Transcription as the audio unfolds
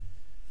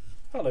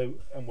Hello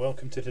and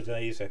welcome to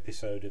today's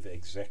episode of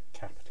Exec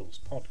Capital's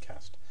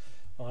podcast.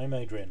 I'm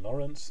Adrian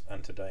Lawrence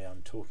and today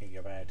I'm talking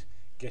about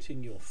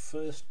getting your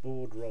first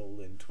board role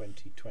in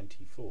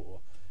 2024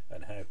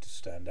 and how to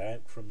stand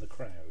out from the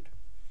crowd.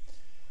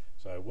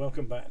 So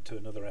welcome back to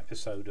another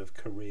episode of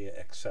Career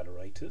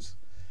Accelerators.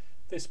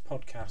 This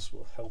podcast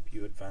will help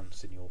you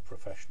advance in your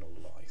professional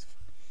life.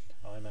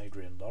 I'm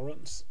Adrian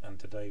Lawrence and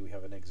today we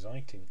have an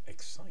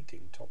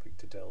exciting topic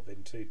to delve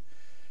into: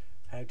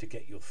 how to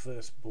get your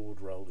first board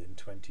role in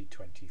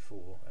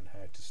 2024 and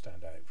how to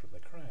stand out from the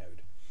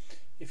crowd.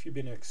 If you've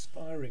been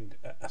aspiring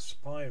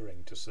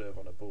to serve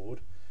on a board,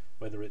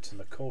 whether it's in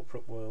the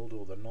corporate world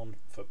or the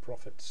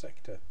non-for-profit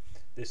sector,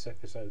 this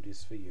episode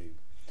is for you.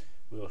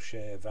 We'll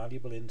share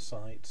valuable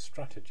insights,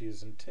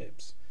 strategies and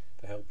tips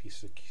to help you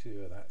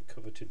secure that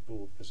coveted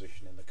board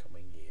position in the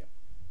coming year.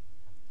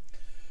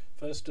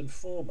 First and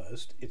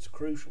foremost, it's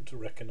crucial to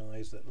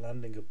recognise that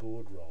landing a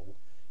board role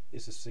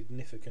is a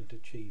significant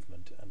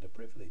achievement and a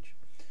privilege.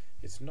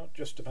 It's not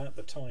just about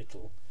the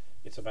title,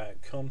 it's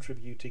about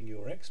contributing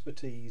your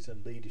expertise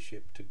and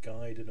leadership to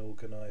guide an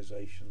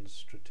organisation's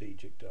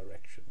strategic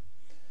direction.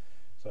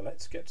 So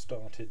let's get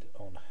started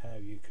on how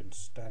you can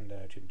stand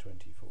out in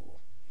 24.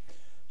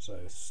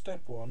 So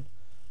step 1,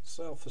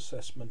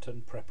 self-assessment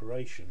and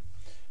preparation.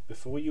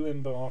 Before you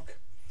embark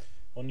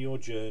on your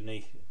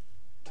journey,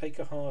 take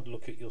a hard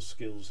look at your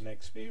skills and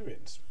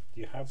experience.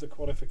 Do you have the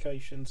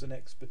qualifications and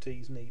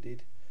expertise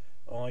needed?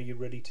 Are you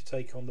ready to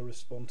take on the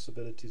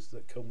responsibilities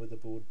that come with a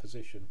board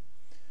position?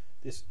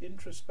 This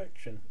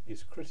introspection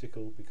is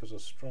critical because a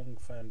strong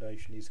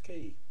foundation is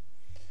key.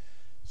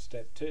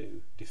 Step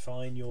 2,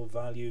 define your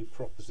value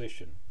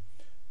proposition.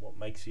 What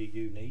makes you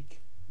unique?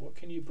 What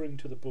can you bring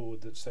to the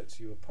board that sets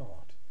you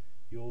apart?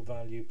 Your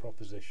value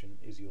proposition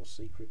is your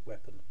secret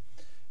weapon.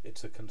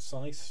 It's a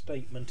concise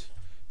statement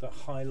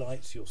that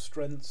highlights your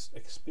strengths,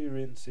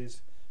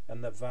 experiences,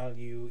 and the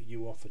value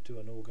you offer to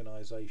an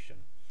organisation.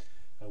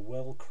 A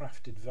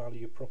well-crafted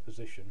value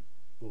proposition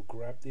will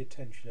grab the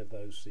attention of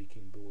those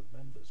seeking board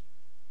members.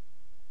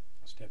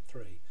 Step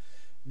 3,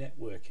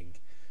 networking.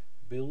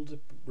 Build a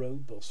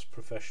robust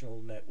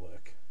professional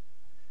network.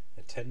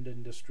 Attend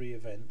industry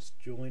events,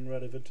 join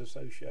relevant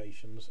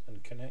associations,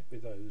 and connect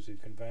with those who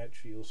can vouch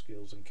for your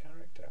skills and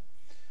character.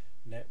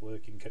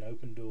 Networking can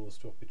open doors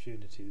to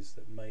opportunities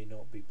that may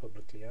not be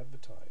publicly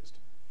advertised.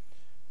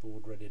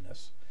 Board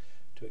readiness.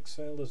 To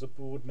excel as a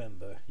board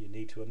member, you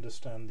need to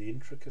understand the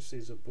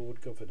intricacies of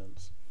board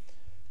governance.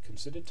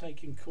 Consider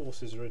taking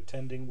courses or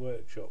attending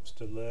workshops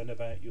to learn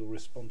about your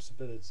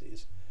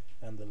responsibilities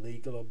and the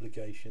legal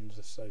obligations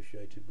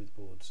associated with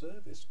board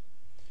service.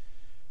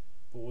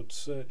 Board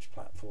search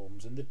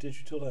platforms. In the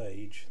digital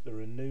age, there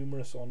are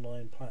numerous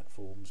online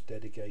platforms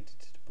dedicated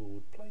to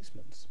board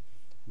placements.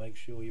 Make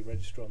sure you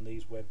register on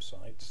these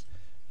websites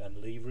and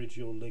leverage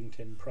your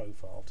LinkedIn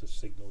profile to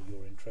signal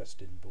your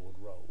interest in board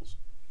roles.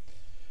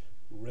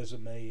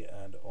 Resume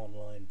and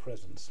online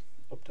presence.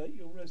 Update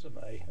your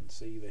resume and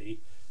CV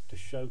to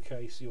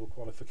showcase your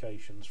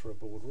qualifications for a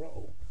board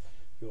role.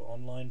 Your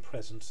online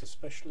presence,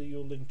 especially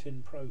your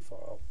LinkedIn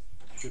profile,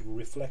 should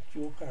reflect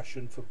your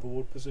passion for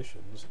board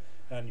positions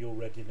and your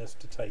readiness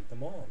to take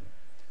them on.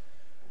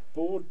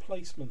 Board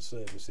placement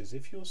services.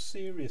 If you're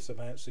serious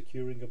about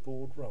securing a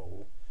board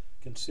role,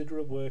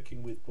 consider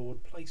working with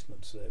board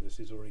placement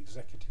services or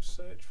executive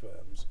search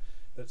firms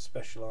that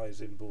specialise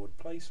in board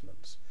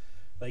placements.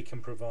 They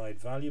can provide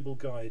valuable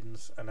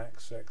guidance and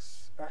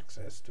access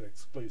to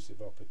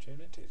exclusive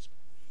opportunities.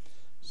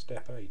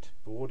 Step 8,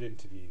 board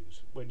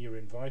interviews. When you're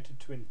invited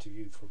to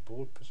interview for a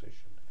board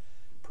position,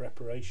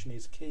 preparation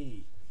is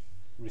key.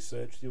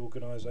 Research the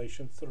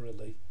organisation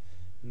thoroughly,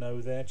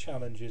 know their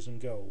challenges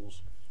and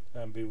goals,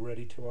 and be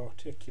ready to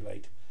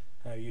articulate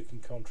how you can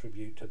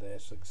contribute to their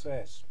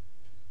success.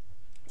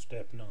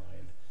 Step 9,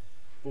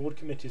 board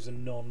committees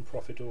and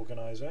non-profit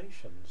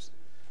organisations.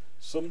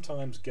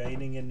 Sometimes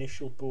gaining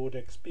initial board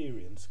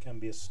experience can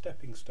be a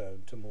stepping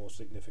stone to more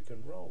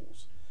significant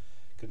roles.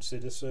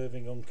 Consider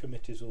serving on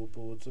committees or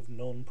boards of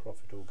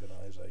non-profit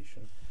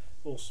organisations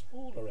or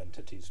smaller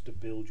entities to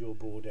build your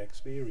board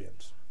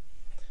experience.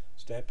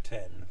 Step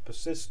 10,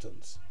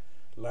 persistence.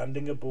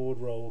 Landing a board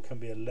role can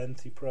be a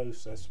lengthy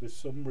process with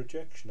some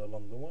rejection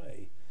along the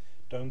way.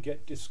 Don't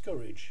get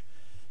discouraged.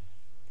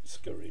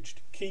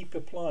 Keep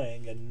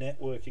applying and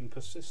networking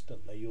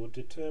persistently. Your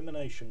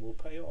determination will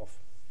pay off.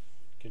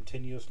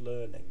 Continuous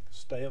learning.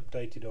 Stay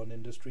updated on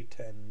industry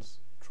trends,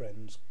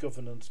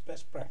 governance,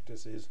 best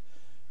practices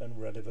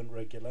and relevant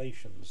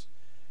regulations.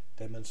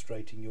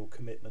 Demonstrating your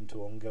commitment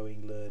to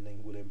ongoing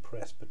learning will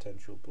impress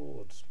potential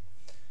boards.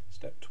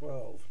 Step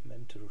 12,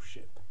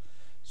 mentorship.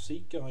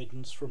 Seek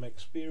guidance from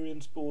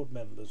experienced board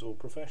members or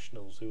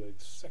professionals who have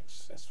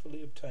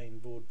successfully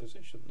obtained board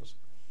positions.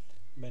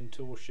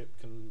 Mentorship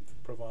can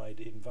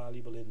provide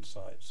invaluable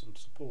insights and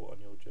support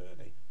on your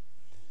journey.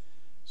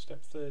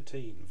 Step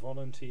 13,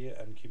 volunteer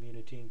and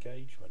community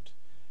engagement.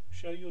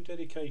 Show your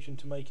dedication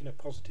to making a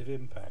positive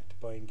impact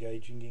by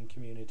engaging in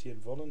community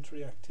and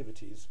voluntary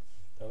activities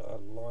that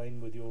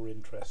align with your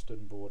interest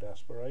and board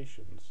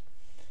aspirations.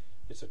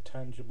 It's a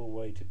tangible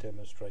way to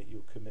demonstrate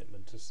your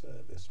commitment to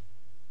service.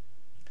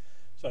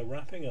 So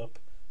wrapping up,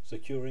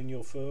 securing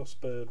your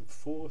first board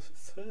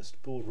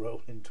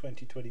role in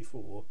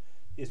 2024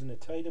 is an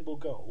attainable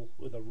goal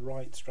with a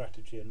right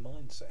strategy and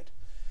mindset.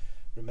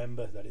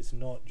 Remember that it's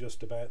not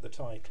just about the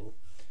title,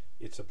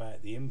 it's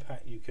about the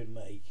impact you can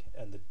make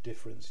and the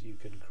difference you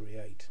can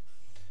create.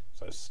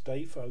 So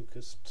stay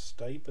focused,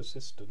 stay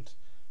persistent,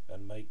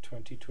 and make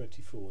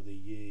 2024 the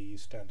year you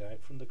stand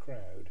out from the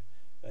crowd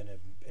and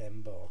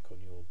embark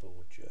on your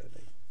board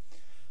journey.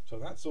 So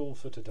that's all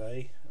for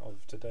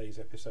today's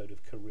episode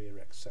of Career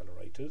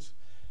Accelerators.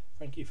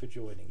 Thank you for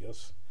joining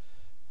us.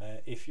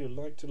 If you'd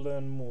like to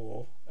learn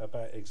more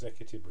about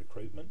executive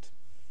recruitment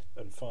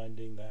and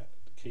finding that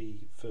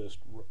key first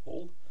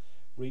role,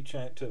 reach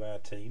out to our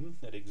team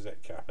at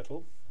Exec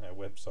Capital. Our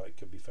website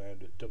can be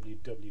found at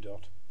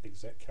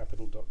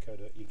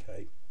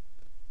www.execcapital.co.uk.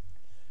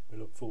 We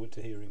look forward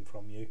to hearing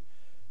from you,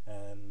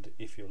 and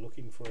if you're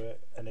looking for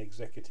an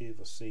executive,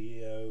 a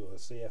CEO or a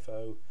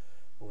CFO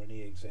or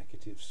any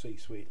executive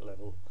C-suite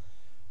level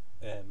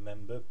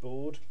member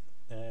board,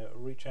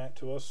 reach out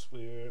to us.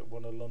 We're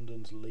one of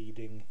London's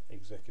leading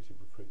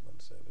executive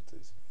recruitment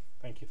services.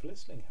 Thank you for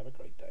listening. Have a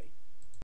great day.